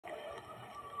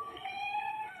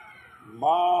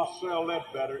Marcel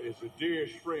Ledbetter is the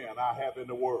dearest friend I have in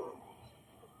the world.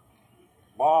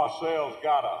 Marcel's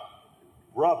got a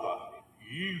brother,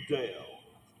 Udell,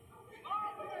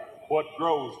 what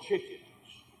grows chickens.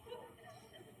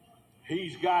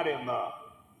 He's got him a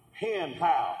hen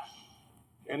house.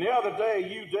 And the other day,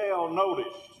 Udell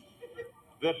noticed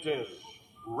that there's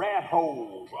rat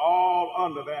holes all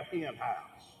under that hen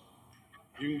house.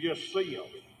 You can just see them.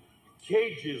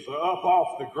 Cages are up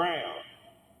off the ground,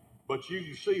 but you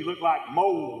can see, look like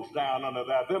moles down under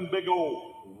that. Them big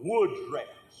old woods rats.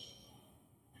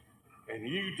 And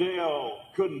Udell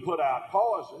couldn't put out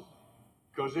poison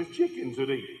because his chickens would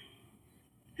eat it.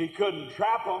 He couldn't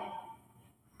trap them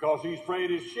because he's afraid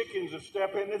his chickens would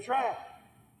step in the trap.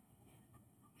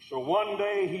 So one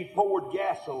day he poured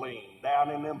gasoline down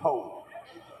in them holes.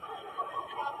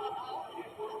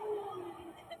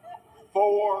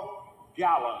 4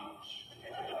 gallons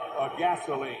of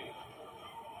gasoline.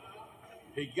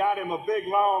 He got him a big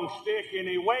long stick and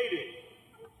he waited.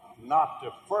 Not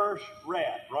the first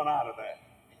rat run out of that.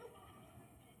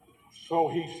 So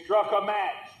he struck a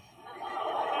match.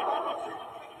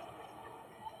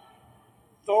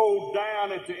 Threw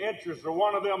down at the entrance of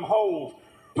one of them holes.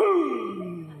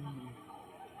 Boom!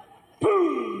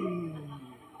 Boom!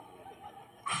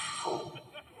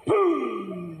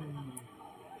 Boom!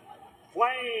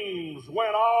 Flames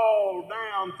went all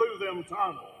down through them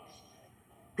tunnels.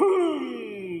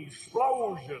 Boom!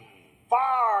 Explosion.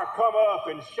 Fire come up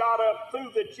and shot up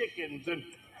through the chickens and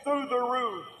through the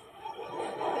roof.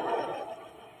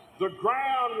 The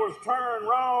ground was turned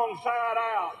wrong side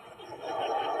out.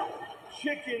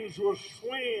 Chickens were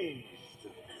swinged.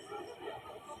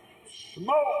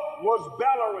 Smoke was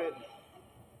bellowing.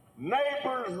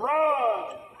 Neighbors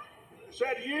run.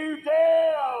 Said,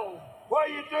 Udell, what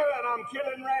are you doing? I'm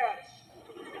killing rats.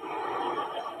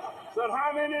 Said,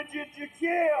 how many did you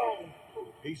kill?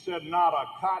 He said, not a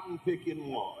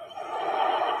cotton-picking one.